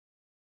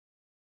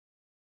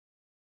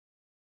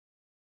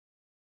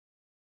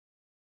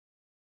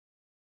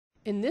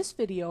In this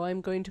video I'm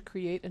going to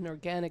create an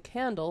organic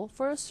handle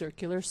for a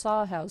circular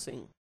saw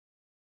housing.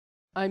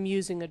 I'm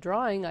using a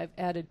drawing I've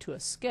added to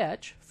a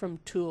sketch from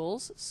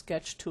Tools,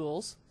 Sketch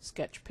Tools,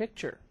 Sketch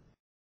Picture.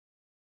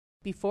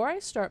 Before I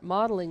start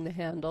modeling the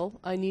handle,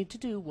 I need to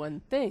do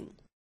one thing.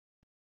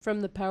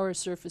 From the Power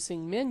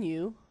Surfacing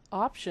menu,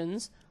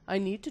 Options, I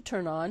need to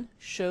turn on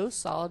Show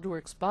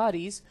SolidWorks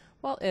Bodies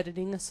while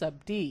editing a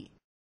sub-D.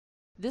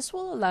 This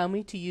will allow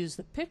me to use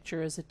the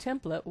picture as a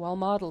template while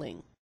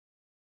modeling.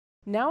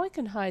 Now I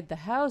can hide the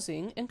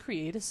housing and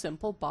create a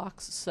simple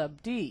box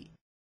sub-D.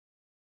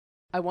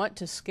 I want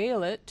to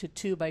scale it to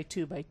 2 by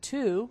 2 by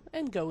 2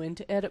 and go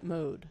into edit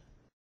mode.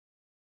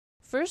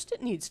 First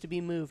it needs to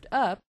be moved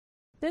up,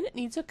 then it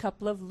needs a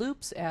couple of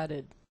loops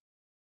added.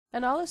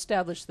 And I'll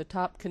establish the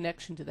top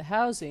connection to the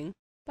housing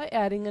by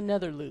adding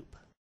another loop.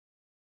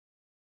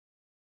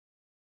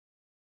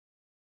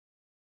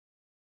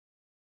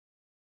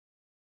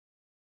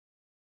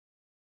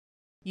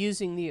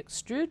 Using the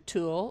Extrude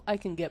tool, I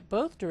can get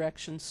both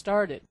directions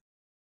started.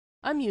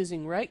 I'm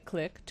using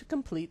right-click to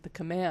complete the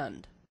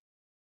command.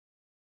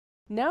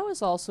 Now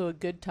is also a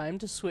good time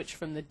to switch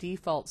from the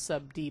default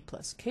sub-D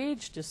plus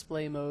cage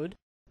display mode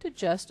to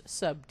just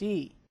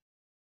sub-D.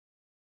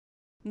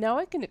 Now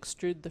I can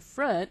extrude the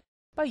front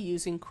by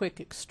using Quick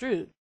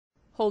Extrude,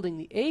 holding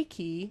the A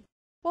key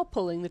while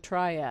pulling the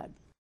triad.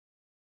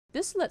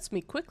 This lets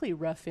me quickly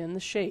rough in the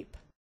shape.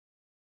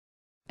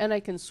 And I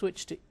can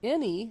switch to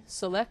any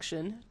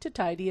selection to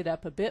tidy it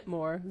up a bit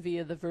more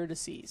via the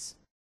vertices.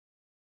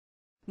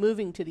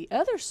 Moving to the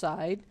other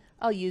side,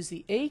 I'll use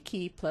the A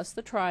key plus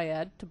the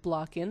triad to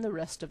block in the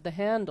rest of the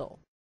handle,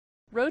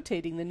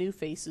 rotating the new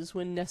faces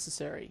when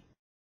necessary.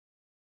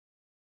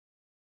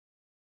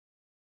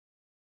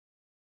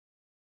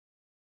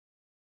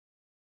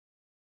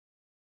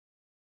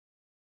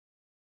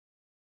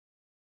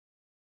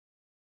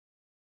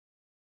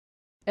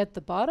 At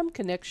the bottom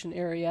connection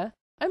area,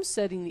 I'm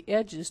setting the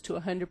edges to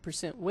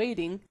 100%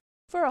 weighting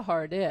for a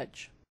hard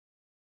edge.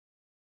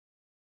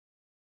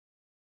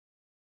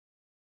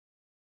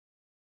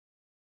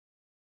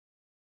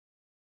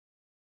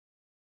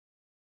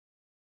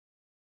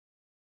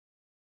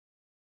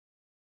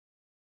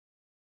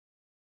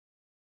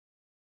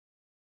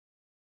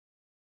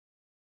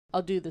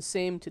 I'll do the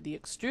same to the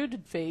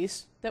extruded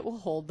face that will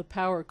hold the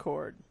power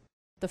cord.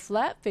 The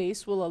flat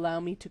face will allow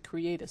me to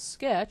create a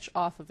sketch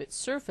off of its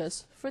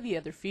surface for the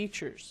other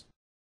features.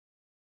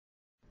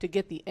 To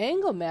get the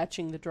angle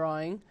matching the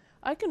drawing,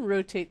 I can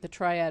rotate the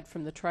triad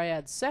from the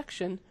triad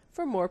section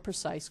for more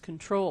precise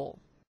control.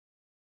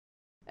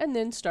 And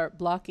then start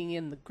blocking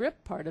in the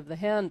grip part of the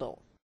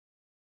handle.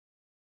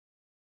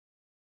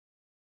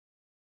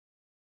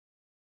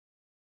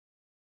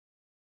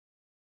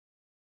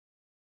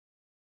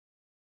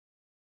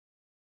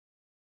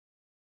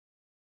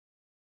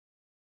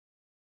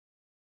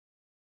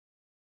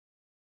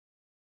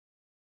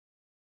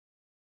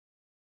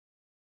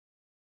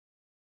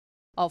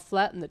 I'll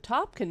flatten the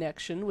top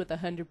connection with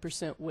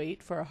 100%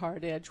 weight for a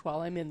hard edge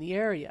while I'm in the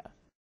area.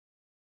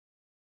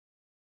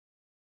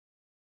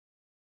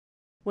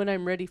 When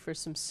I'm ready for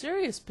some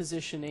serious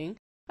positioning,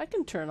 I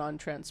can turn on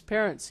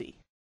transparency.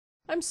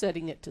 I'm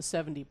setting it to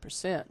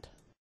 70%.